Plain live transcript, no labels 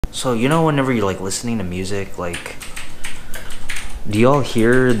So you know, whenever you're like listening to music, like, do y'all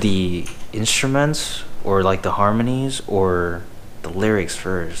hear the instruments or like the harmonies or the lyrics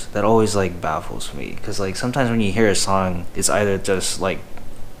first? That always like baffles me, because like sometimes when you hear a song, it's either just like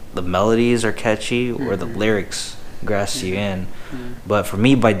the melodies are catchy or the lyrics grasp you in. But for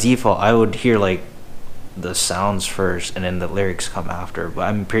me, by default, I would hear like the sounds first and then the lyrics come after. But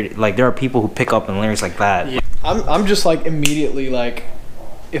I'm pretty like, there are people who pick up on lyrics like that. I'm just like immediately like,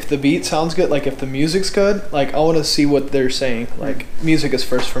 if the beat sounds good, like if the music's good, like I want to see what they're saying. Like music is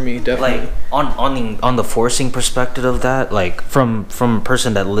first for me, definitely. Like on the forcing perspective of that, like from a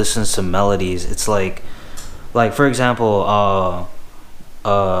person that listens to melodies, it's like for example,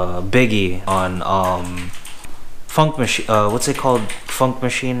 Biggie on Funk Machine, what's it called, Funk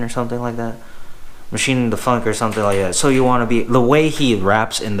Machine or something like that, Machine the Funk or something like that. So you want to be, the way he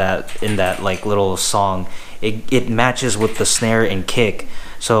raps in that like little song, it matches with the snare and kick.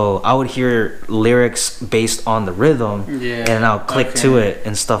 So I would hear lyrics based on the rhythm, and I'll click to it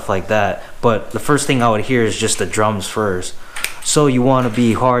and stuff like that. But the first thing I would hear is just the drums first. So you want to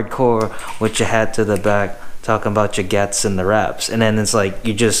be hardcore with your hat to the back, talking about your gets and the raps, and then it's like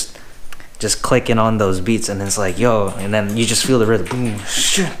you just clicking on those beats, and it's like, yo, and then you just feel the rhythm, boom,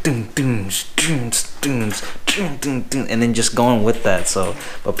 and then just going with that. So,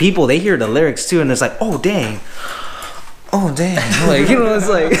 but people, they hear the lyrics too, and it's like, oh dang, like, you know, it's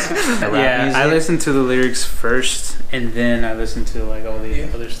like yeah, I listen to the lyrics first, and then I listen to like all the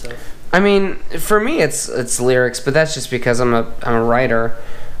other stuff. I mean, for me, it's lyrics, but that's just because I'm a writer.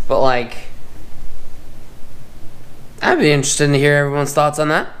 But like, I'd be interested to hear everyone's thoughts on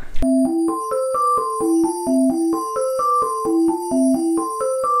that.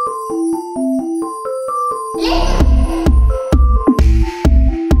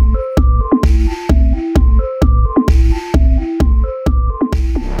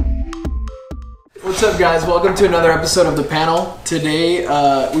 What's up, guys? Welcome to another episode of The Panel. Today,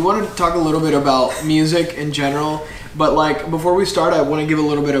 we wanted to talk a little bit about music in general, but like before we start, I want to give a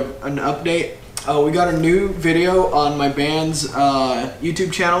little bit of an update. We got a new video on my band's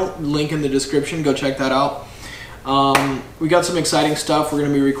YouTube channel, link in the description, go check that out. We got some exciting stuff. We're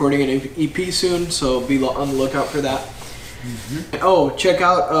going to be recording an EP soon, so be on the lookout for that. Oh, check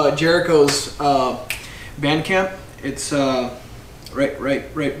out Jericho's Bandcamp. It's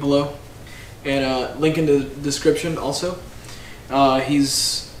right below. And link in the description also.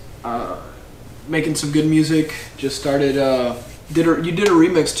 He's making some good music. Just started. You did a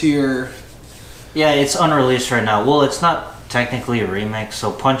remix to your. Yeah, it's unreleased right now. Well, it's not technically a remix.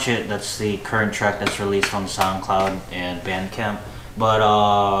 So Punch It, that's the current track that's released on SoundCloud and Bandcamp. But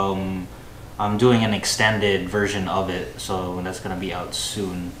I'm doing an extended version of it, so that's gonna be out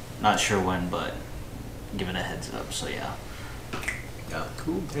soon. Not sure when, but give it a heads up. So yeah. Yeah,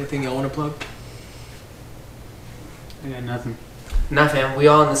 cool. Anything y'all want to plug? Yeah, nothing. Nothing. We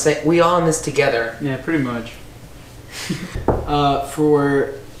all in this together. Yeah, pretty much.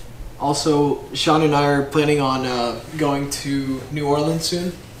 For also, Sean and I are planning on going to New Orleans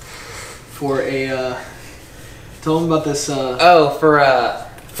soon for a. Tell them about this.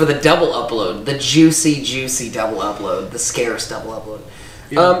 For the double upload, the juicy double upload, the scarce double upload.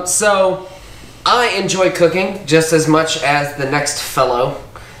 Yeah. So I enjoy cooking just as much as the next fellow.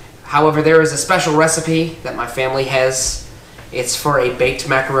 However, there is a special recipe that my family has. It's for a baked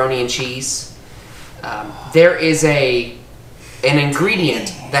macaroni and cheese. There is an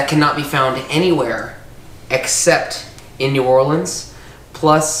ingredient that cannot be found anywhere except in New Orleans.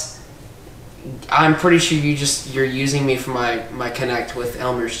 Plus, I'm pretty sure you're using me for my connect with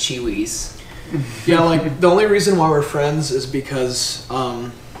Elmer's Chiwis. Yeah, like the only reason why we're friends is because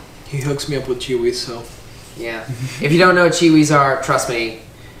he hooks me up with Chiwis. So yeah, if you don't know what Chiwis are, trust me,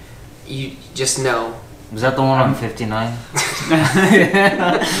 you just know. Was that the one on 59?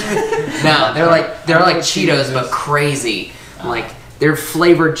 No, they're like Cheetos but crazy. Like, they're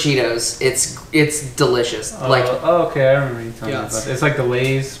flavored Cheetos. It's delicious. Okay, I remember you talking about it. It's like the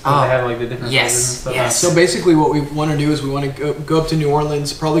Lay's, but they have like the different flavors and stuff. Yes. So basically what we want to do is we want to go up to New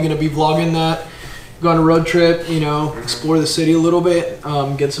Orleans. Probably going to be vlogging that. Go on a road trip, you know, explore the city a little bit,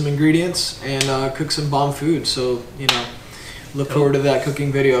 get some ingredients, and cook some bomb food. So, you know, look forward to that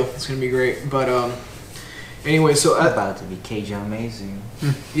cooking video. It's going to be great. But anyway, so it's about to be Cajun amazing.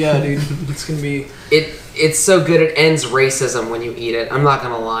 Yeah, dude, it's going to be. It's so good it ends racism when you eat it. I'm not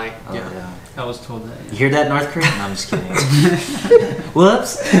gonna lie. Oh, yeah. I was told that. You hear that, North Korea? No, I'm just kidding.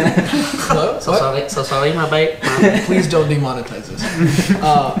 Whoops. Hello? So sorry, my babe. Please don't demonetize us.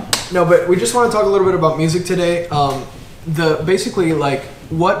 No, but we just want to talk a little bit about music today. Basically like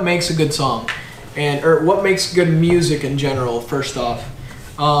what makes a good song, or what makes good music in general. First off,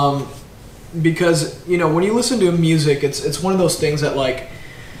 Because when you listen to music, it's one of those things that like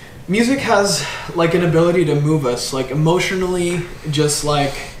music has like an ability to move us like emotionally, just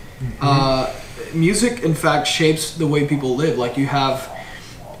like music in fact shapes the way people live. Like you have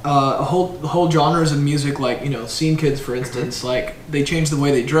whole genres of music, like scene kids for instance, like they change the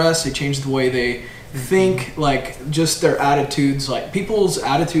way they dress, they change the way they think, like just their attitudes, like people's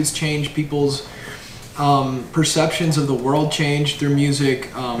attitudes change, people's perceptions of the world change through music.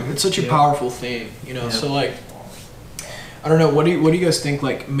 It's such a powerful thing, so like I don't know, what do you guys think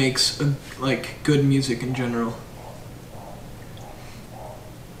like makes like good music in general?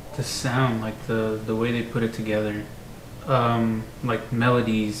 The sound, like the way they put it together, like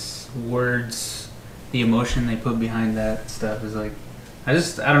melodies, words, the emotion they put behind that stuff is like, I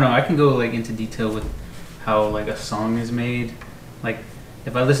don't know, I can go like into detail with how like a song is made. Like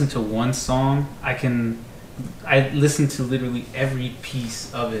if I listen to one song, I listen to literally every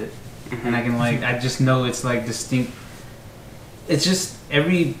piece of it, and I can like, I just know it's like distinct. It's just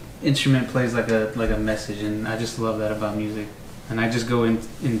every instrument plays like a message, and I just love that about music. And I just go in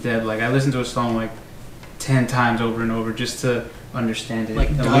depth. Like I listen to a song like 10 times over and over just to understand it like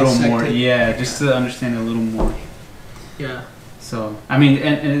a little more. it. Yeah, just to understand it a little more. Yeah. So I mean,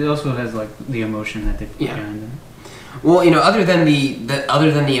 and it also has like the emotion that they put behind it. Well, other than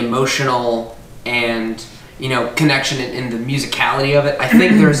the emotional and connection in the musicality of it, I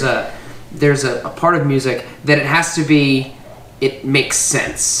think there's a part of music that it makes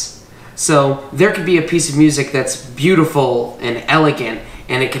sense. So there could be a piece of music that's beautiful and elegant,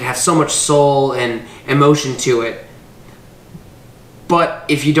 and it could have so much soul and emotion to it. But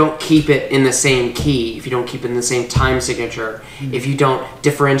if you don't keep it in the same key, if you don't keep it in the same time signature, if you don't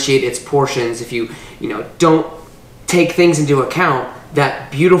differentiate its portions, if you don't take things into account,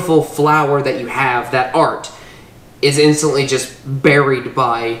 that beautiful flower that you have, that art, is instantly just buried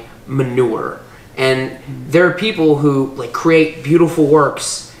by manure. And there are people who like create beautiful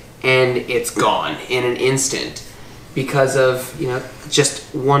works and it's gone in an instant because of just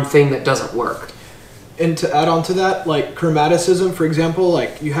one thing that doesn't work. And to add on to that, like chromaticism, for example,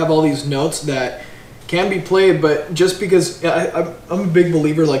 like you have all these notes that can be played, but just because I'm a big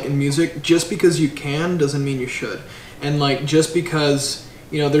believer like in music, just because you can doesn't mean you should. And like just because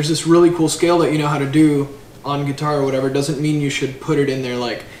there's this really cool scale that you know how to do on guitar or whatever doesn't mean you should put it in there.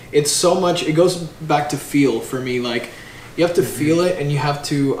 Like it's so much, it goes back to feel for me. Like you have to feel it, and you have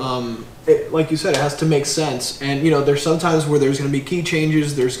to like you said, it has to make sense. And there's sometimes where there's going to be key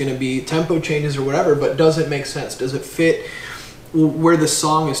changes, there's going to be tempo changes or whatever, but does it make sense? Does it fit where the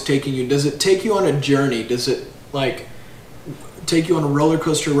song is taking you? Does it take you on a journey? Does it like take you on a roller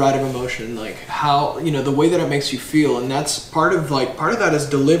coaster ride of emotion? Like how the way that it makes you feel. And that's part of that is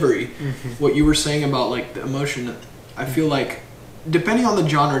delivery. What you were saying about like the emotion, I feel like depending on the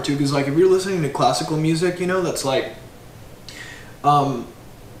genre too, because like if you're listening to classical music, that's like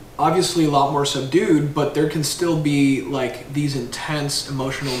obviously a lot more subdued, but there can still be like these intense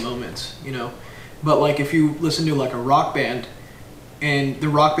emotional moments, but like if you listen to like a rock band and the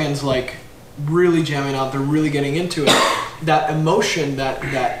rock band's like really jamming out, they're really getting into it, that emotion,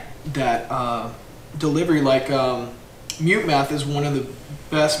 that delivery, like Mute Math is one of the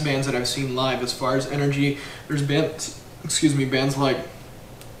best bands that I've seen live as far as energy. There's bands like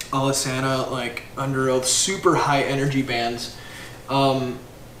Alisana, like Under Oath, super high energy bands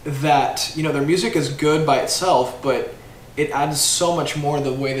that their music is good by itself, but it adds so much more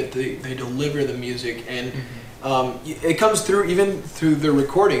the way that they deliver the music. And it comes through even through their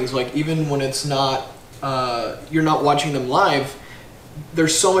recordings. Like even when it's not you're not watching them live,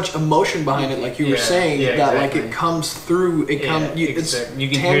 there's so much emotion behind it, like you were saying, that exactly. Like it comes through, it's you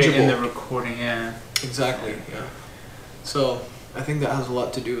can tangible. Hear it in the recording. Exactly. So I think that has a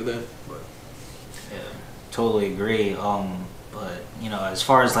lot to do with it. But. Yeah, totally agree. But as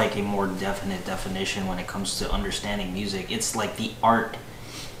far as like a more definite definition when it comes to understanding music, it's like the art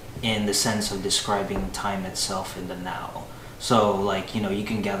in the sense of describing time itself in the now. So like you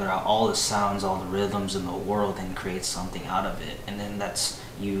can gather out all the sounds, all the rhythms in the world and create something out of it, and then that's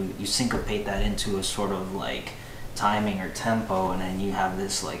you syncopate that into a sort of like timing or tempo, and then you have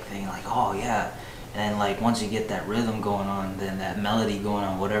this like thing like, oh yeah. And then like once you get that rhythm going on, then that melody going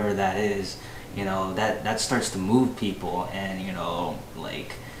on, whatever that is, that starts to move people. And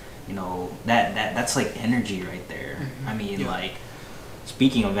that's like energy right there. I mean, like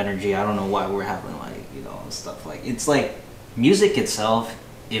speaking of energy, I don't know why we're having like stuff like, it's like music itself,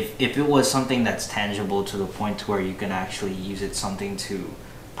 if it was something that's tangible to the point to where you can actually use it something to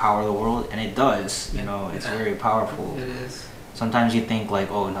power the world, and it does, it's very powerful. It is. Sometimes you think like,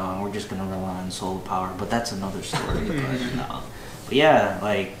 oh no, we're just gonna rely on solar power, but that's another story. But but yeah,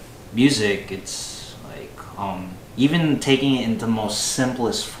 like music, it's like even taking it into the most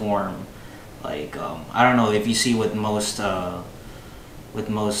simplest form. Like I don't know if you see with most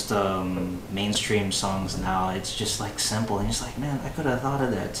mainstream songs now, it's just like simple, and it's like, man, I could have thought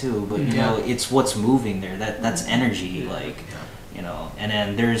of that too. But you know, it's what's moving there. That's energy, like. You know, and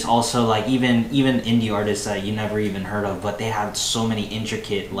then there's also like even indie artists that you never even heard of, but they have so many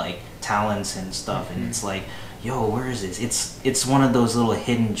intricate like talents and stuff, and it's like, yo, where is this? It's one of those little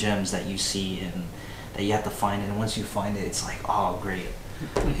hidden gems that you see and that you have to find, and once you find it, it's like, oh, great.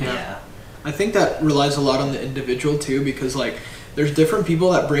 Yeah. I think that relies a lot on the individual too, because like there's different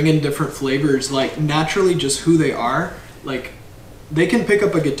people that bring in different flavors, like naturally just who they are. Like they can pick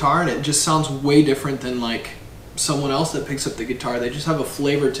up a guitar and it just sounds way different than like someone else that picks up the guitar. They just have a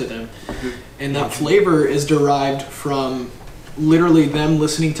flavor to them, and that flavor is derived from literally them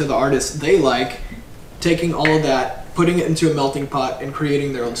listening to the artist they like, taking all of that, putting it into a melting pot, and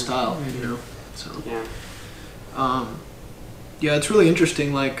creating their own style. You know, so yeah, it's really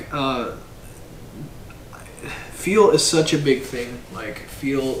interesting. Like feel is such a big thing. Like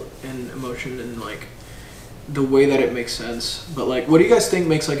feel and emotion and like the way that it makes sense. But like, what do you guys think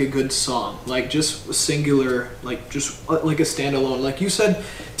makes like a good song? Like just singular, like just like a standalone. Like you said,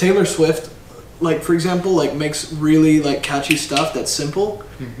 Taylor Swift, like for example, like makes really like catchy stuff that's simple,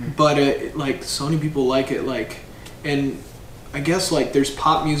 but it, like so many people like it. Like, and I guess like there's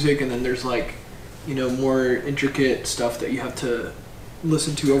pop music, and then there's like, you know, more intricate stuff that you have to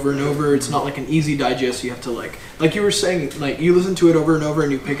listen to over and over. It's not like an easy digest. You have to like you were saying, like you listen to it over and over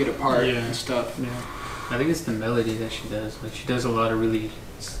and you pick it apart and stuff. Yeah. I think it's the melody that she does. Like she does a lot of really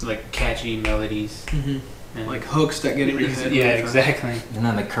like catchy melodies, and like hooks that get in your head. Yeah, exactly. And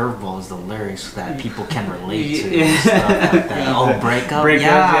then the curveball is the lyrics that people can relate to. And stuff like that. Oh, breakup.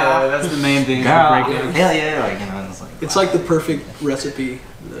 Yeah, that's the main thing. Girl, yeah, like, you know, it's like the perfect recipe.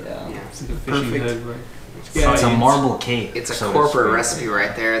 It's like a fishing hook. Yeah, it's a marble cake. It's a corporate recipe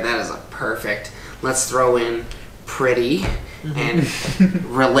right there. That is a perfect. Let's throw in pretty and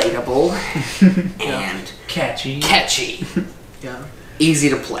relatable and catchy. Yeah. Easy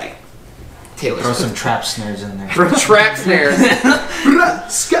to play. Taylor Throw Swift. some trap snares in there. Throw trap snares.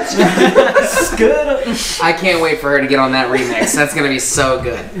 I can't wait for her to get on that remix. That's gonna be so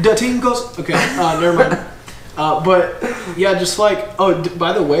good. The team goes. Okay, never mind. But yeah, just like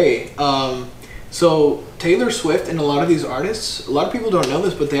by the way, so Taylor Swift and a lot of these artists, a lot of people don't know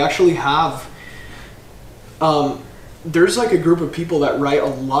this, but they actually have. There's like a group of people that write a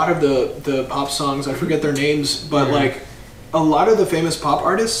lot of the pop songs. I forget their names, but like a lot of the famous pop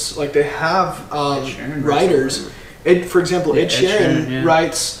artists, like they have writers. For example, Ed Sheeran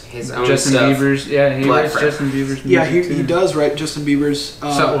writes his own Justin stuff. Bieber's. Yeah, he writes Justin Bieber's music. Yeah, he does write Justin Bieber's.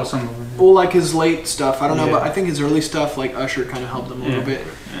 Some of them. Well, like his late stuff, I don't know, but I think his early stuff, like Usher, kind of helped him a little bit.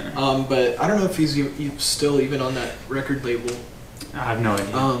 But I don't know if he's still even on that record label. I have no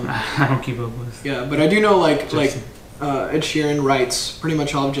idea. I don't keep up with. Yeah, but I do know like Ed Sheeran writes pretty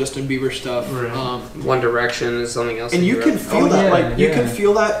much all of Justin Bieber stuff. Right. One Direction is something else. And you can feel that, you can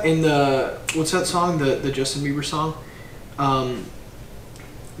feel that in the what's that song? The Justin Bieber song.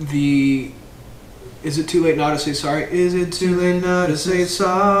 Is it too late now to say sorry? Is it too late now to say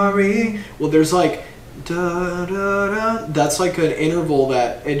sorry? Well, there's like da da da. That's like an interval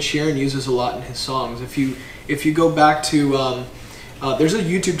that Ed Sheeran uses a lot in his songs. If you go back to there's a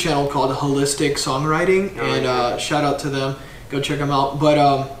YouTube channel called Holistic Songwriting, and shout out to them. Go check them out.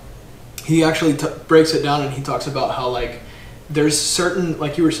 But he actually breaks it down, and he talks about how like there's certain,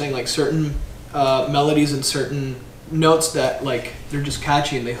 like you were saying, like certain melodies and certain notes that like they're just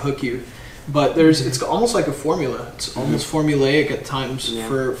catchy and they hook you. But it's almost like a formula. It's almost formulaic at times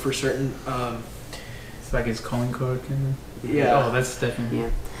for certain. It's like his calling card kind of. Yeah. Oh, that's definitely. Yeah.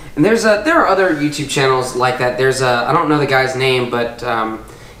 And there are other YouTube channels like that. There's I don't know the guy's name, but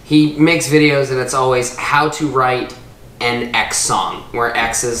he makes videos, and it's always how to write an X song, where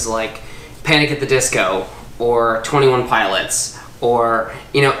X is like Panic at the Disco or 21 Pilots or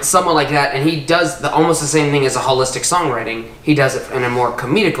someone like that. And he does almost the same thing as a holistic songwriting. He does it in a more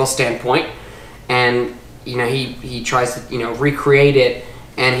comedical standpoint, and he tries to recreate it,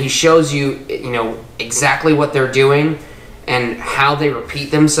 and he shows you exactly what they're doing and how they repeat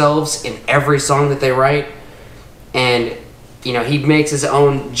themselves in every song that they write. And he makes his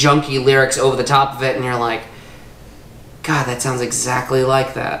own junky lyrics over the top of it, and you're like, God, that sounds exactly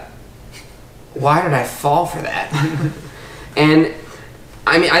like that. Why did I fall for that? And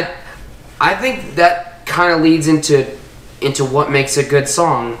I mean, I think that kind of leads into what makes a good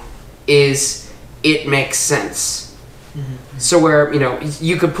song is it makes sense. So where, you know,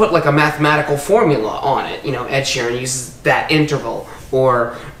 you could put like a mathematical formula on it. You know, Ed Sheeran uses that interval,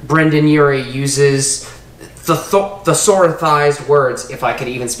 or Brendan Urie uses the thesaurized words, if I could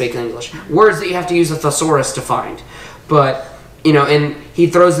even speak English. Words that you have to use a thesaurus to find. But, you know, and he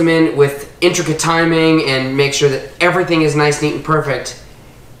throws them in with intricate timing and makes sure that everything is nice, neat, and perfect.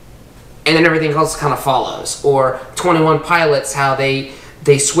 And then everything else kind of follows. Or 21 Pilots, how they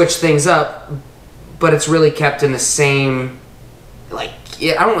switch things up, but it's really kept in the same, like,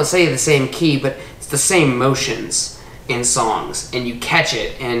 I don't want to say the same key, but it's the same motions in songs, and you catch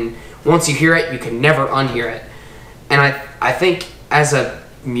it, and once you hear it, you can never unhear it. And I think as a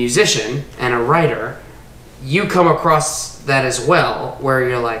musician and a writer, you come across that as well, where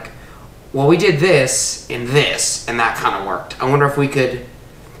you're like, well, we did this, and that kind of worked. I wonder if we could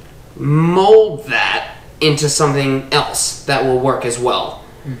mold that into something else that will work as well.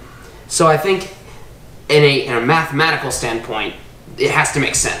 So I think in a mathematical standpoint, it has to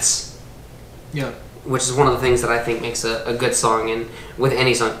make sense. Yeah. Which is one of the things that I think makes a good song, and with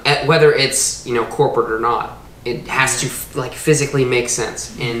any song, whether it's, you know, corporate or not, it has to like physically make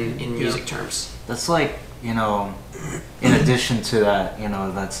sense in music terms. That's like, you know, in addition to that, you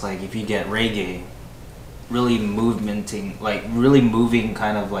know, that's like if you get reggae, really really moving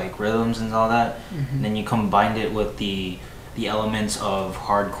kind of like rhythms and all that, and then you combine it with the elements of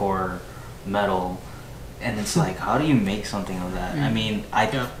hardcore metal, and it's like, how do you make something of that? I mean,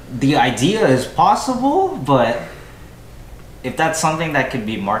 the idea is possible, but if that's something that could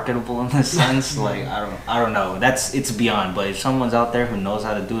be marketable in this sense, like I don't know. It's beyond. But if someone's out there who knows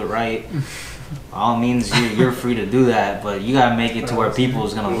how to do it right, by all means, you're free to do that. But you gotta make it to where people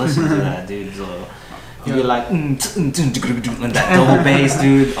is gonna listen to that, dude. So you'd be like, and that double bass,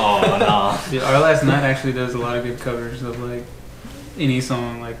 dude. Oh no. Yeah, Our Last Night actually does a lot of good covers of like any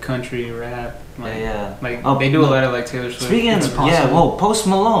song, like country, rap. Like, like they do a lot of like Taylor Swift. Speaking of, Post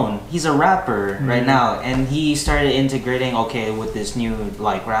Malone, he's a rapper right now, and he started integrating, with this new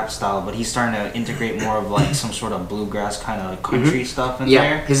like rap style, but he's starting to integrate more of like some sort of bluegrass kind of country stuff in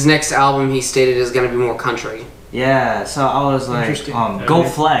there. His next album, he stated, is going to be more country. Yeah, so I was like, Go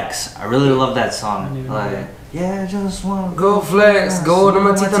Flex. I really love that song. Like, I just want to go flex, gold on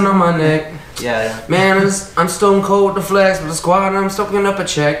my teeth and on my neck. Yeah. Man, I'm stone cold to flex, but the squad, I'm still picking up a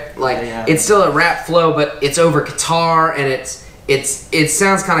check. Like, it's still a rap flow, but it's over guitar, and it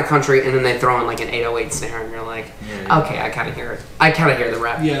sounds kind of country, and then they throw in like an 808 snare, and you're like, okay, I kind of hear it. I kind of hear the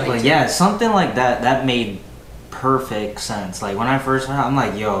rap. Yeah, like, something like that made perfect sense. Like when I first went out, I'm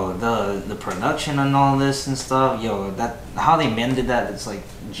like, yo, the production and all this and stuff, that how they mended that, it's like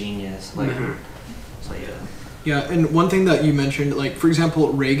genius. Like, so yeah. And one thing that you mentioned, like for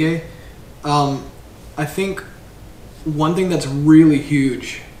example, reggae. I think one thing that's really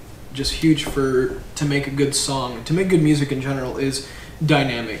huge, just huge to make a good song, to make good music in general, is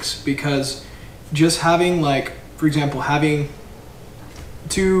dynamics. Because just having, like, for example,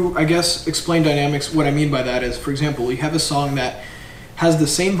 to, I guess, explain dynamics, what I mean by that is, for example, you have a song that has the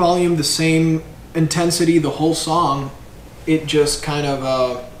same volume, the same intensity, the whole song, it just kind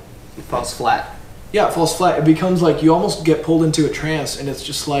of... it falls flat. Yeah, it falls flat. It becomes like you almost get pulled into a trance, and it's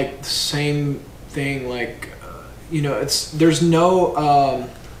just like the same thing. Like, there's no.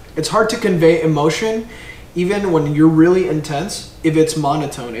 It's hard to convey emotion, even when you're really intense. If it's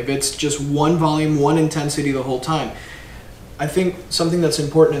monotone, if it's just one volume, one intensity the whole time. I think something that's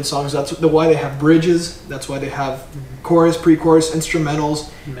important in songs. That's why they have bridges. That's why they have chorus, pre-chorus,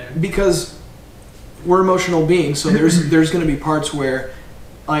 instrumentals, because we're emotional beings. So there's going to be parts where,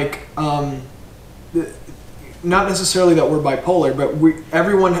 like. Not necessarily that we're bipolar, but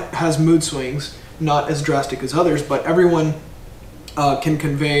everyone has mood swings, not as drastic as others, but everyone can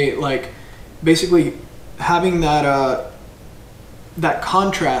convey, like, basically having that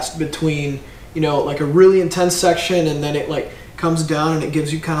contrast between, like a really intense section, and then it like comes down and it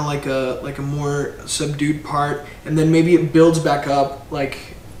gives you kind of like a more subdued part, and then maybe it builds back up, like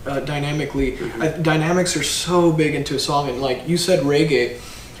dynamically. Dynamics are so big into a song, and like you said, reggae,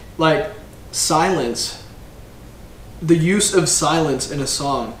 like silence. The use of silence in a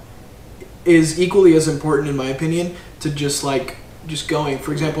song is equally as important, in my opinion, to just going.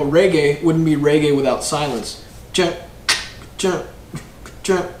 For example, reggae wouldn't be reggae without silence. Jump, jump,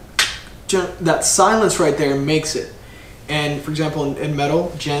 jump, jump. That silence right there makes it. And for example, in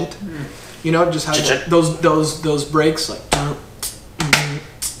metal, gent, just have those breaks, like jump.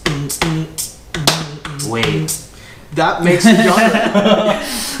 Wait. That makes the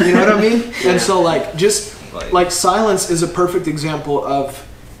genre. You know what I mean? And so like silence is a perfect example of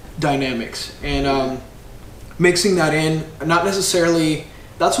dynamics, and mixing that in, not necessarily,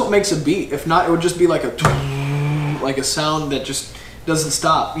 that's what makes a beat. If not, it would just be like a like a sound that just doesn't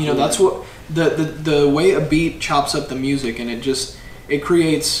stop. You know, that's what the way a beat chops up the music, and it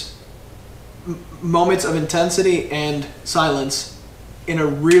creates moments of intensity and silence in a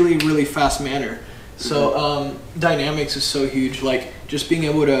really, really fast manner. So dynamics is so huge. Like just being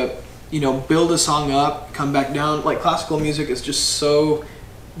able to, you know, build a song up, come back down. Like classical music is just so,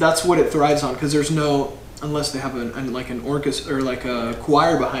 that's what it thrives on, because there's no, unless they have an orchestra or like a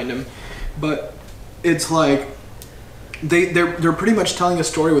choir behind them, but it's like they're pretty much telling a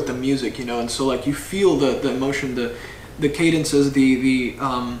story with the music, you know. And so like you feel the emotion, the cadences, the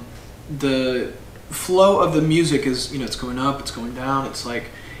flow of the music is, you know, it's going up, it's going down, it's like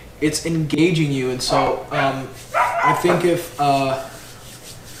it's engaging you. And so I think if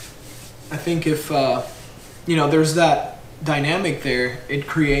you know, there's that dynamic there, it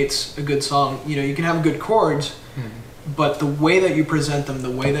creates a good song. You know, you can have good chords, but the way that you present them,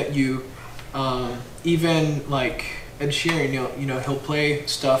 the way that you even like Ed Sheeran, you know, he'll play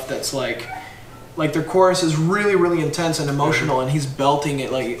stuff that's like their chorus is really, really intense and emotional, and he's belting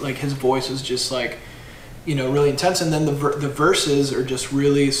it like his voice is just like, you know, really intense, and then the verses are just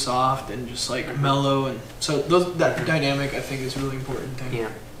really soft and just like mellow. And so that dynamic, I think, is a really important thing. Yeah.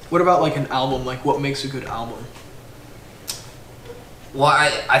 What about like an album? Like what makes a good album? Well,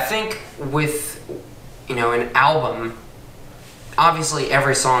 I think with, you know, an album, obviously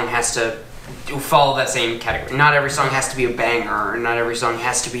every song has to follow that same category. Not every song has to be a banger, or not every song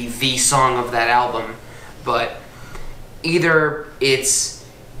has to be the song of that album, but either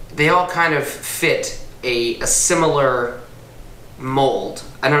they all kind of fit a similar mold.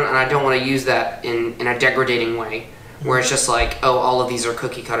 I don't want to use that in a degrading way, where it's just like, oh, all of these are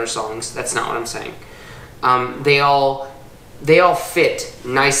cookie cutter songs. That's not what I'm saying. They all fit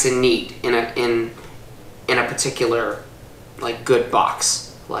nice and neat in a particular like good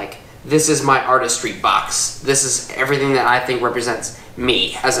box. Like, this is my artistry box. This is everything that I think represents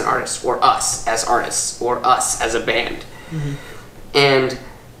me as an artist, or us as artists, or us as a band. And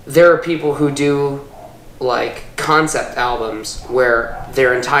there are people who do like concept albums where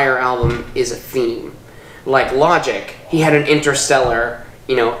their entire album is a theme. Like Logic, he had an Interstellar,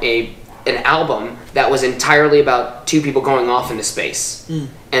 you know, an album that was entirely about two people going off into space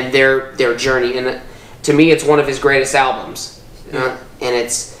and their journey. And to me, it's one of his greatest albums. And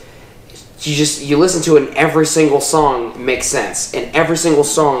it's you listen to it, and every single song makes sense, and every single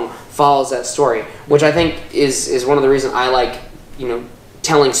song follows that story, which I think is one of the reasons I like, you know,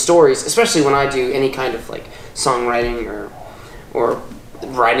 telling stories, especially when I do any kind of like songwriting or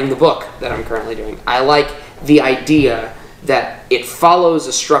writing the book that I'm currently doing. I like the idea that it follows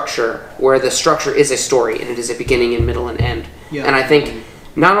a structure where the structure is a story, and it is a beginning and middle and end. And I think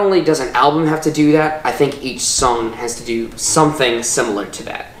not only does an album have to do that, I think each song has to do something similar to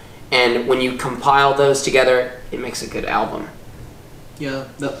that. And when you compile those together, it makes a good album. Yeah,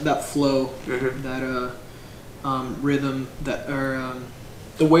 that flow, that rhythm, that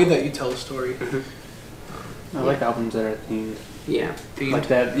the way that you tell a story. I like albums that are themed. Yeah. Themed. Like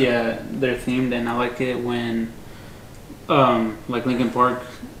that, yeah, they're themed, and I like it when, like Linkin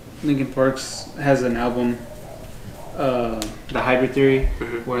Park's has an album, The Hybrid Theory,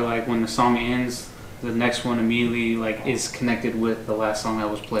 where like when the song ends, the next one immediately like is connected with the last song that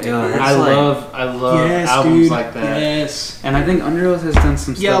was played. Yeah, I love yes, albums dude. like that. Yes. And I think Underoath has done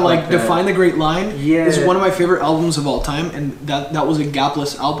some stuff like that. Define the Great Line Yeah. is one of my favorite albums of all time, and that was a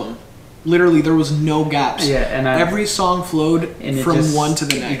gapless album. Literally, there was no gaps. Yeah, and every song flowed from one to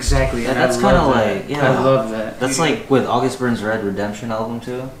the next. Exactly. And that's kind of like, I love that. That's like with August Burns Red Redemption album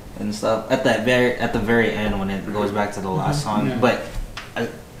too and stuff. At the very end when it goes back to the last song, Yeah. but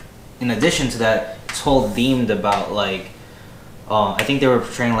in addition to that, it's whole themed about like, I think they were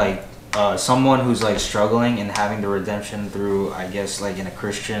portraying like someone who's like struggling and having the redemption through, I guess, like in a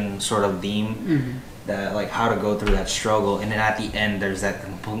Christian sort of theme. That like how to go through that struggle, and then at the end there's that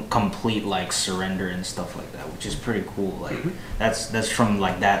complete like surrender and stuff like that, which is pretty cool. Like that's from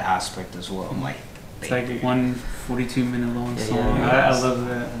like that aspect as well. I'm like, It's like one 42-minute long song. Yeah. I love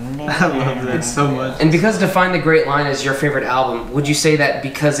that. I love that so much. And because Define the Great Line is your favorite album, would you say that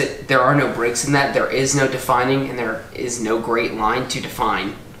because there are no breaks in that, there is no defining, and there is no great line to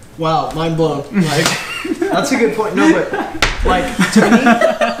define? Wow, mind blown. Like, that's a good point. No, but like to me,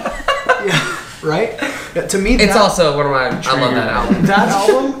 yeah, right? Yeah, to me, It's also one of my. I love that album. That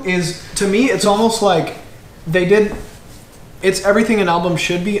album is, to me, it's almost like they did. It's everything an album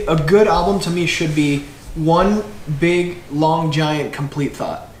should be. A good album to me should be one big, long, giant, complete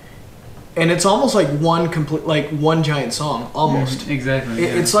thought, and it's almost like one giant song, almost. Exactly.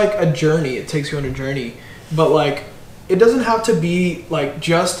 It's like a journey. It takes you on a journey, but like it doesn't have to be like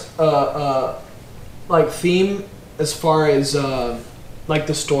just like theme as far as like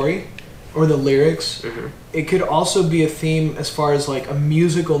the story or the lyrics. It could also be a theme as far as like a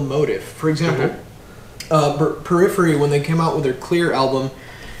musical motive. For example, Periphery, when they came out with their Clear album,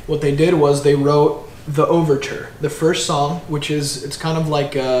 what they did was they wrote the overture, the first song, which is, it's kind of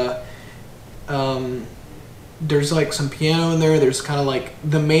like there's like some piano in there. There's kind of like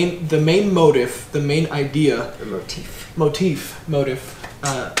the main motive, the main idea. The motif.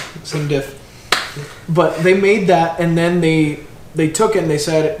 Same diff. But they made that, and then they took it and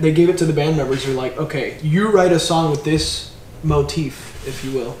they gave it to the band members. They're like, okay, you write a song with this motif, if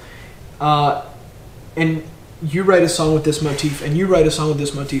you will, and you write a song with this motif, and you write a song with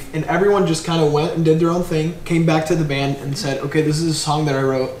this motif, and everyone just kind of went and did their own thing, came back to the band and said, okay, this is a song that I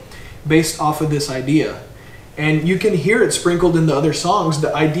wrote based off of this idea. And you can hear it sprinkled in the other songs.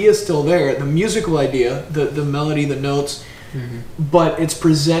 The idea is still there, the musical idea, the melody, the notes, but it's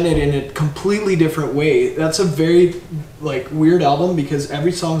presented in a completely different way. That's a very like weird album because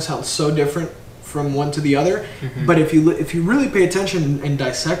every song sounds so different from one to the other. But if you really pay attention and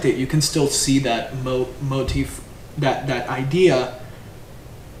dissect it, you can still see that motif, that idea,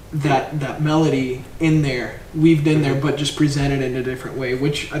 that melody in there, weaved in there, but just presented in a different way,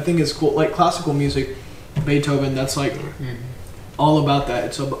 which I think is cool. Like classical music, Beethoven, that's like all about that.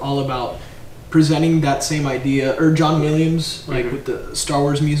 It's all about presenting that same idea. Or John Williams, like with the Star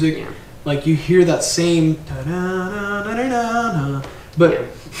Wars music, like you hear that same but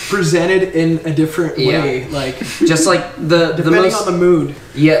presented in a different way, like just like the depending most, on the mood.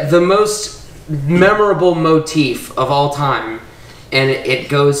 Yeah, the most memorable motif of all time, and it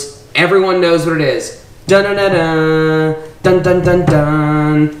goes. Everyone knows what it is. Dun dun dun dun dun dun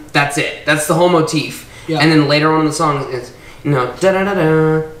dun. That's it. That's the whole motif. Yeah. And then later on in the song, it's dun dun dun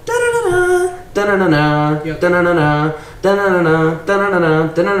dun dun dun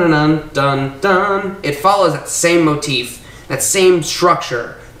dun dun dun. It follows that same motif, that same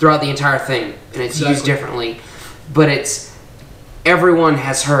structure throughout the entire thing, and it's used differently, but it's everyone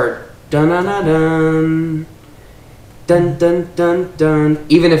has heard dun dun dun dun dun dun dun.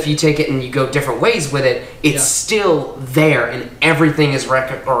 Even if you take it and you go different ways with it, it's still there, and everything is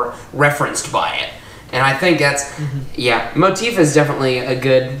referenced by it. And I think that's motif is definitely a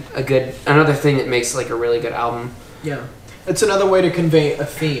good another thing that makes like a really good album. Yeah, it's another way to convey a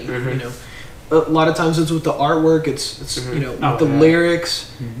theme. You know, a lot of times it's with the artwork. It's you know, with the lyrics,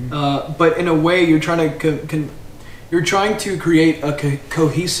 but in a way you're trying to create a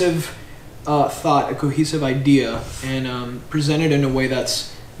cohesive thought, a cohesive idea, and present it in a way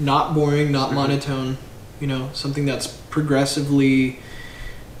that's not boring, not monotone. You know, something that's progressively.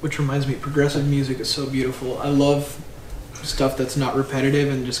 Which reminds me, progressive music is so beautiful. I love stuff that's not repetitive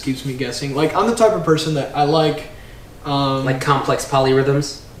and just keeps me guessing. Like, I'm the type of person that I like complex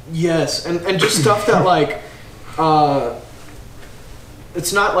polyrhythms. Yes, and just stuff that like,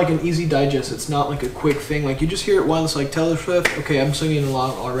 it's not like an easy digest. It's not like a quick thing. Like you just hear it once, like Taylor Swift. Okay, I'm singing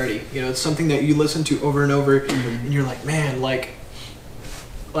along already. You know, it's something that you listen to over and over, and you're like, man, like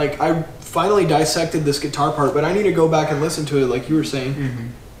I finally dissected this guitar part, but I need to go back and listen to it, like you were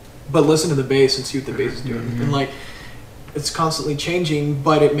saying. But listen to the bass and see what the bass is doing. And like, it's constantly changing,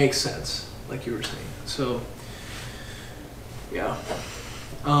 but it makes sense, like you were saying. So, yeah.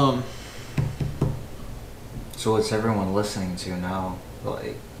 So what's everyone listening to now?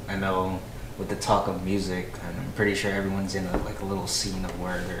 Like, I know with the talk of music, and I'm pretty sure everyone's in a little scene of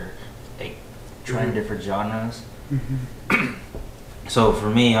where they're like trying different genres. So for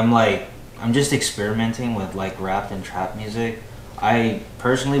me, I'm just experimenting with like rap and trap music. I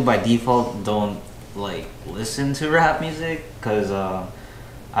personally, by default, don't like listen to rap music because I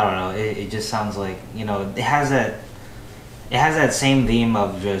don't know. It just sounds like, you know, it has that same theme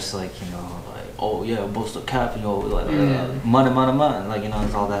of just like, you know, like, oh yeah, boost the cap, you know, like money, like, you know,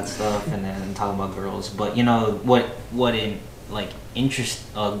 it's all that stuff, and then talking about girls. But you know what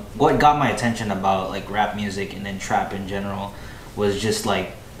got my attention about like rap music and then trap in general was just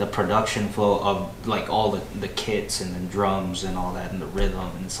like the production flow of like all the kits and the drums and all that and the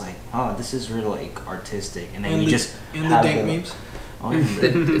rhythm, and it's like, oh, this is really like artistic. And then the dank memes. Oh,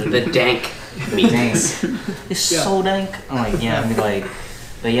 the dank memes. It's so dank. I'm like, yeah, I mean, like,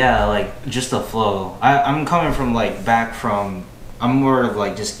 but yeah, like just the flow. I'm coming from like I'm more of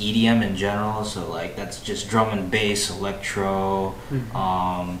like just EDM in general, so like that's just drum and bass, electro,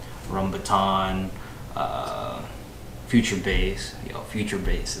 rumbaton, future bass. Future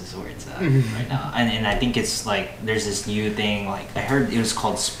bass is where it's at right now. And I think it's like there's this new thing, like I heard it was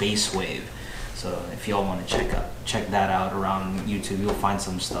called Space Wave. So if y'all want to check that out around YouTube, you'll find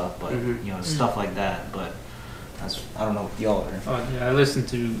some stuff, but you know, stuff like that. But I don't know if y'all are. Oh yeah, I listen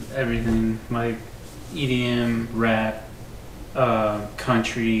to everything. Like EDM, rap,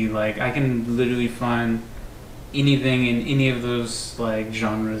 country. Like I can literally find anything in any of those like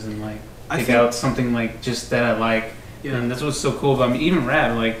genres and like pick out something like just that I like. Yeah. And that's what's so cool about me. Even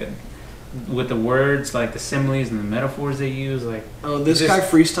rap, like with the words, like the similes and the metaphors they use, like this guy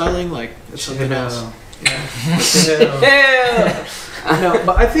freestyling, like it's something else. Yeah. I know,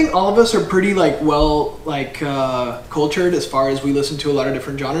 but I think all of us are pretty like cultured as far as we listen to a lot of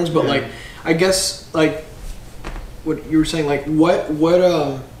different genres. But like, I guess like what you were saying, like what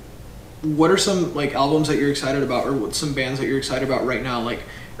are some like albums that you're excited about, or what some bands that you're excited about right now, like,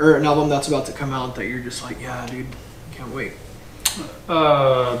 or an album that's about to come out that you're just like, yeah, dude, can't wait.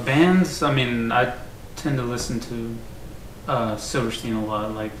 Bands. I mean, I tend to listen to Silverstein a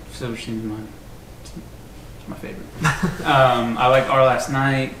lot. Like Silverstein's my favorite. I like Our Last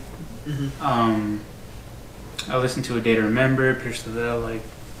Night. Mm-hmm. I listen to A Day to Remember, Pierce the Veil. Like,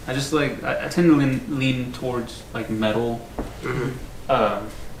 I just like I tend to lean towards like metal,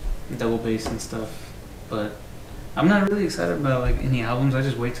 double bass and stuff. But I'm not really excited about like any albums. I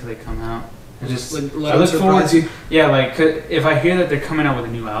just wait till they come out. I just let I look forward to. Yeah, like if I hear that they're coming out with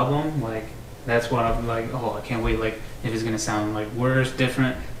a new album, like that's what I'm like. Oh, I can't wait. Like if it's gonna sound like worse,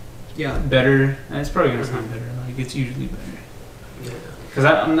 different. Yeah, better. It's probably gonna sound better. Like it's usually better. Yeah. Because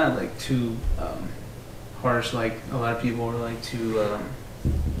I'm not like too harsh. Like a lot of people are like too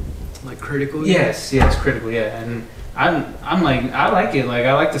like critical. Yes, critical. Yeah, and I'm like I like it. Like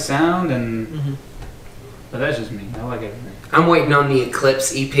I like the sound and. But that's just me. I like everything. I'm waiting on the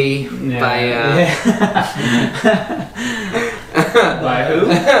Eclipse EP by. By who?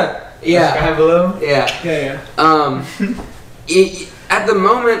 Yeah. Sky Below. Yeah. At the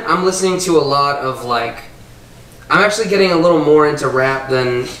moment, I'm listening to a lot of like. I'm actually getting a little more into rap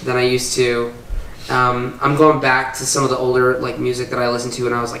than I used to. I'm going back to some of the older like music that I listened to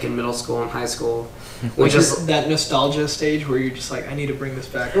when I was like in middle school and high school. Which is that nostalgia stage where you're just like, I need to bring this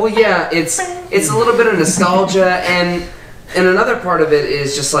back. Well, yeah, it's a little bit of nostalgia, and another part of it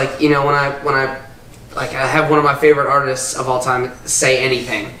is just like, you know, when I like I have one of my favorite artists of all time, Say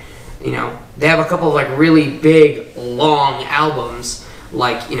Anything. You know, they have a couple of like really big, long albums.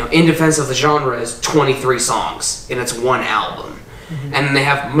 Like, you know, In Defense of the Genre is 23 songs, and it's one album. Mm-hmm. And then they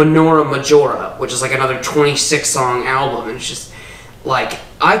have Menorah Majora, which is like another 26-song album, and it's just like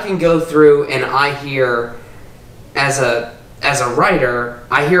I can go through and I hear as a writer,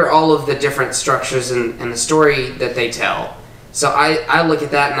 I hear all of the different structures and the story that they tell. So I look at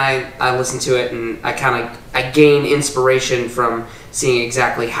that and I listen to it and I gain inspiration from seeing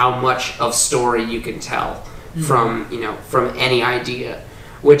exactly how much of story you can tell from any idea,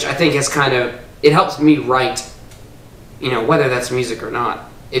 which I think is it helps me write, you know, whether that's music or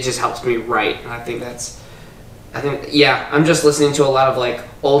not. It just helps me write, and I think I'm just listening to a lot of like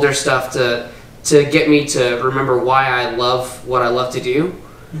older stuff to get me to remember why I love what I love to do.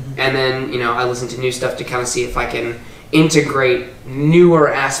 Mm-hmm. And then, you know, I listen to new stuff to kind of see if I can integrate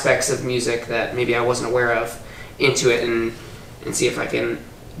newer aspects of music that maybe I wasn't aware of into it, and see if I can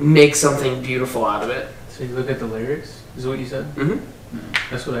make something beautiful out of it. So you look at the lyrics, is what you said? Mm-hmm. Yeah,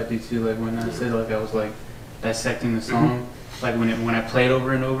 that's what I do too. Like when I said like I was like dissecting the song, like when I play it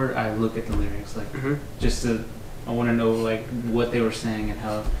over and over, I look at the lyrics like I want to know like what they were saying and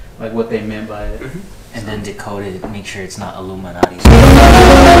how, like what they meant by it. And then decode it, make sure it's not Illuminati.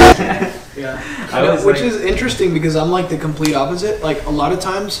 Which is interesting because I'm like the complete opposite. Like a lot of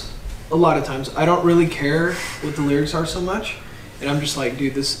times I don't really care what the lyrics are so much, and I'm just like,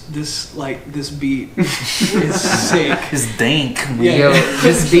 dude, this beat is sick. It's dank. Yeah. Yo,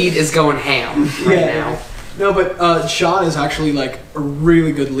 this beat is going ham right now. No, but Sean is actually like a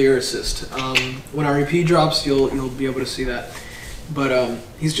really good lyricist. When our EP drops, you'll be able to see that. But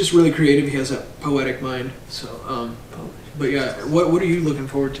he's just really creative. He has a poetic mind. So, but yeah, what are you looking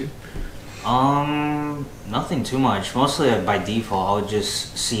forward to? Nothing too much. Mostly by default, I would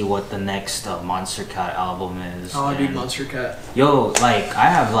just see what the next Monster Cat album is. Oh, dude, Monster Cat. Yo, like I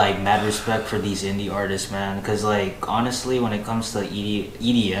have like mad respect for these indie artists, man. Because like honestly, when it comes to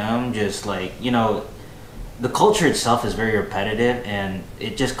EDM, just like, you know, the culture itself is very repetitive, and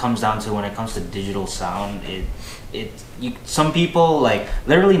it just comes down to when it comes to digital sound, some people like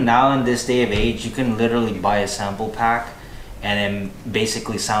literally now in this day of age, you can literally buy a sample pack and then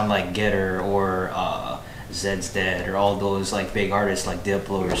basically sound like Getter or Zed's Dead or all those like big artists like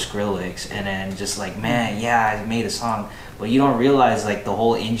Diplo or Skrillex, and then just like, man, yeah, I made a song, but you don't realize like the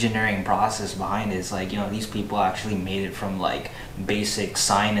whole engineering process behind it is like, you know, these people actually made it from like basic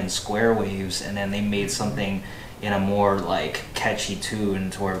sine and square waves, and then they made something in a more like catchy tune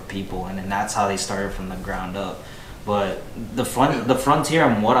toward people, and then that's how they started from the ground up. But the frontier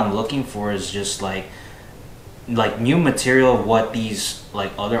and what I'm looking for is just like like new material of what these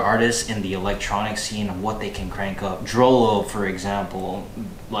like other artists in the electronic scene and what they can crank up. Drolo, for example,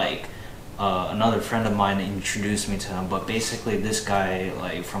 like another friend of mine introduced me to him, but basically this guy,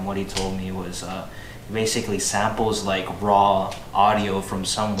 like from what he told me, was basically samples like raw audio from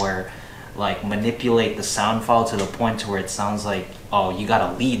somewhere, like manipulate the sound file to the point to where it sounds like, oh, you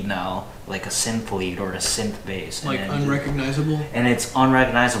got a lead now, like a synth lead or a synth bass, like unrecognizable. And it's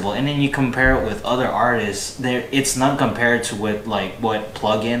unrecognizable. And then you compare it with other artists, there it's not compared to with like what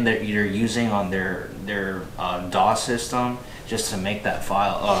plugin they're either using on their DAW system just to make that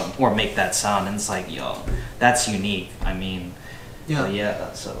file or make that sound. And it's like, yo, that's unique. I mean,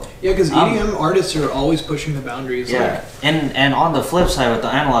 because EDM artists are always pushing the boundaries. Yeah, like, and on the flip side, with the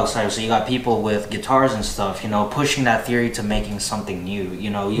analog side, so you got people with guitars and stuff, you know, pushing that theory to making something new. You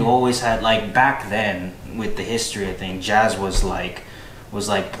know, you always had, like, back then with the history of things, jazz was like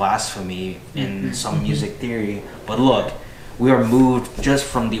blasphemy in some music theory. But look, we are moved just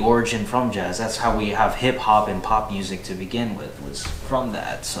from the origin from jazz. That's how we have hip hop and pop music to begin with, was from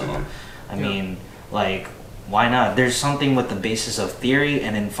that. So, I mean, like, why not? There's something with the basis of theory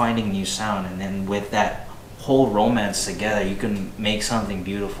and then finding new sound, and then with that whole romance together, you can make something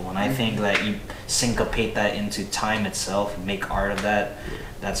beautiful. And I think that you syncopate that into time itself and make art of that.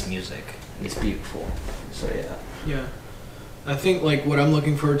 That's music. It's beautiful. So yeah. I think like what I'm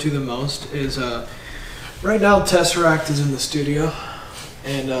looking forward to the most is right now Tesseract is in the studio,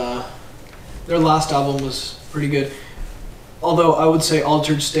 and their last album was pretty good. Although I would say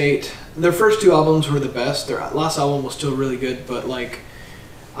Altered State, their first two albums were the best. Their last album was still really good, but like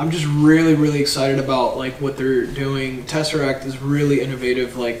I'm just really, really excited about like what they're doing. Tesseract is really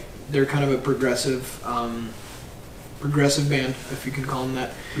innovative. Like they're kind of a progressive band, if you can call them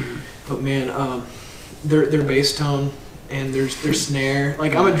that. But man, their bass tone and their snare.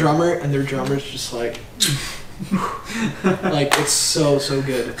 Like I'm a drummer, and their drummer's just like. Like it's so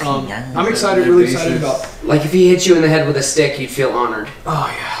good. I'm excited, really excited about. Like if he hit you in the head with a stick, you'd feel honored.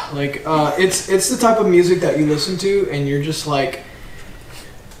 Oh yeah, like it's the type of music that you listen to, and you're just like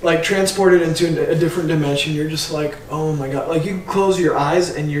transported into a different dimension. You're just like, oh my god. Like you close your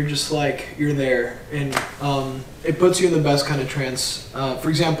eyes, and you're just like you're there, and it puts you in the best kind of trance. For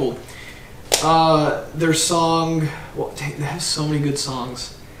example, their song. Well, dang, they have so many good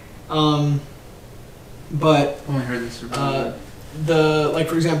songs. But only heard this. Like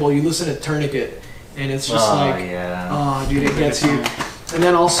for example, you listen to Tourniquet, and it's just oh dude, it gets you. And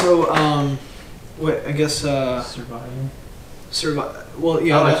then also, what I guess Survive. Well,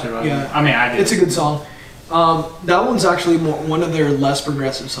 yeah, I like Survive. Yeah. I mean, I did. It's a good song. That one's actually one of their less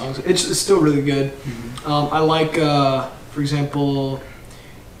progressive songs. It's still really good. I like, for example,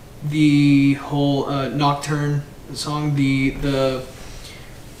 the whole Nocturne song, the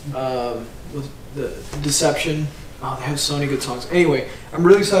Deception. Oh, they have so many good songs. Anyway, I'm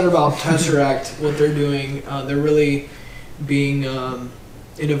really excited about Tesseract, what they're doing. They're really being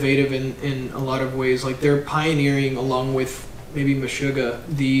innovative in a lot of ways. Like they're pioneering, along with maybe Meshuggah,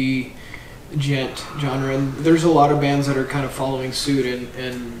 the gent genre. And there's a lot of bands that are kind of following suit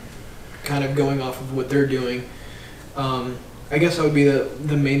and kind of going off of what they're doing. I guess that would be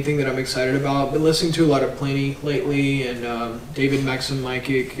the main thing that I'm excited about. I've been listening to a lot of Pliny lately, and David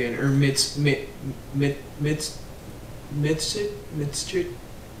Maximykic and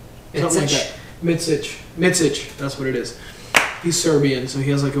Micic, that's what it is. He's Serbian, so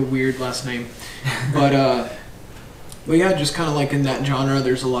he has like a weird last name. But yeah, just kind of like in that genre,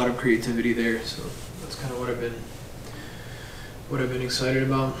 there's a lot of creativity there. So that's kind of what I've been excited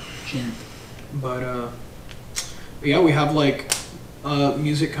about. But yeah, we have like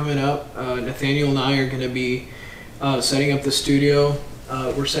music coming up. Nathaniel and I are going to be setting up the studio.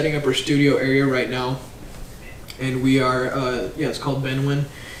 We're setting up our studio area right now, and we are it's called Benwin.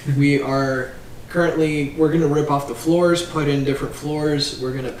 We are currently, we're going to rip off the floors, put in different floors.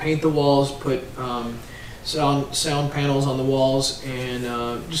 We're going to paint the walls, put sound panels on the walls, and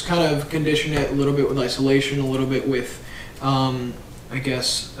just kind of condition it a little bit with isolation, a little bit with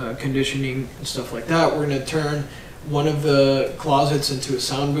conditioning and stuff like that. We're going to turn one of the closets into a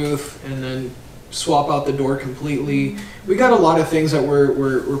sound booth, and then swap out the door completely. We got a lot of things that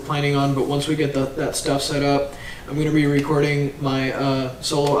we're planning on, but once we get that stuff set up, I'm going to be recording my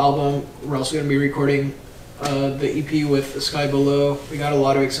solo album. We're also going to be recording the EP with The Sky Below. We got a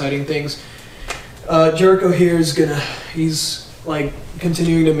lot of exciting things. Jericho here he's like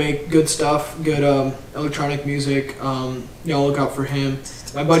continuing to make good stuff, good electronic music. Y'all look out for him.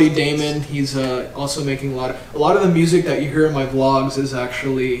 My buddy Damon, he's also making a lot of the music that you hear in my vlogs is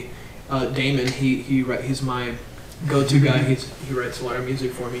actually Damon. He's my go-to guy. He writes a lot of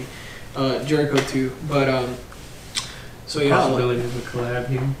music for me. Jericho too. But So yeah, possibility of a collab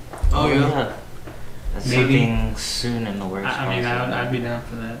here. oh yeah. That's Maybe. something soon in the works. I mean, also. I'd be down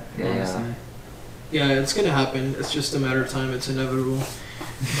for that. Yeah. Honestly. Yeah, it's gonna happen. It's just a matter of time. It's inevitable.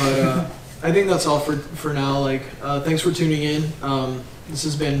 But I think that's all for now. Like, thanks for tuning in. This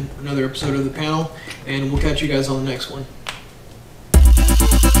has been another episode of The Panel, and we'll catch you guys on the next one.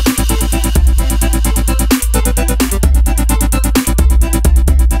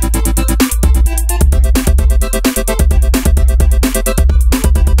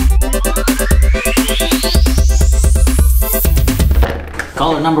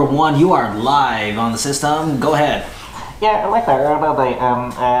 Caller number 1, you are live on the system. Go ahead. Yeah, I'd like to order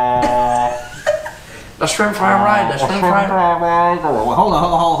The shrimp fry ride. The shrimp fry. Well,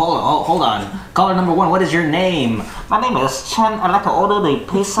 hold on. Caller number 1, what is your name? My name is Chen. I'd like to order the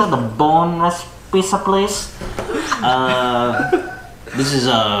pizza, the boneless pizza, please. This is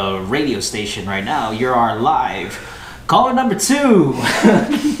a radio station right now. You are live. Caller number 2.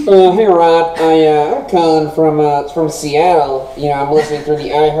 Hey Rod, I'm calling from Seattle. You know, I'm listening through the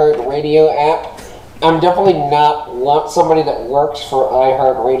iHeartRadio app. I'm definitely not somebody that works for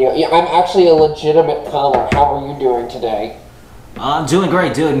iHeartRadio. Yeah, I'm actually a legitimate caller. How are you doing today? I'm doing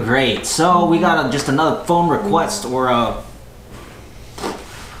great. So we got just another phone request or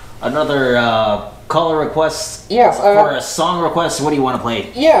another caller request Yes. for a song request. What do you want to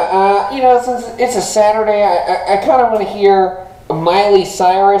play? Yeah. You know, since it's a Saturday, I kind of want to hear Miley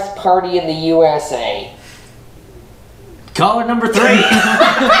Cyrus "Party in the USA." Caller number 3.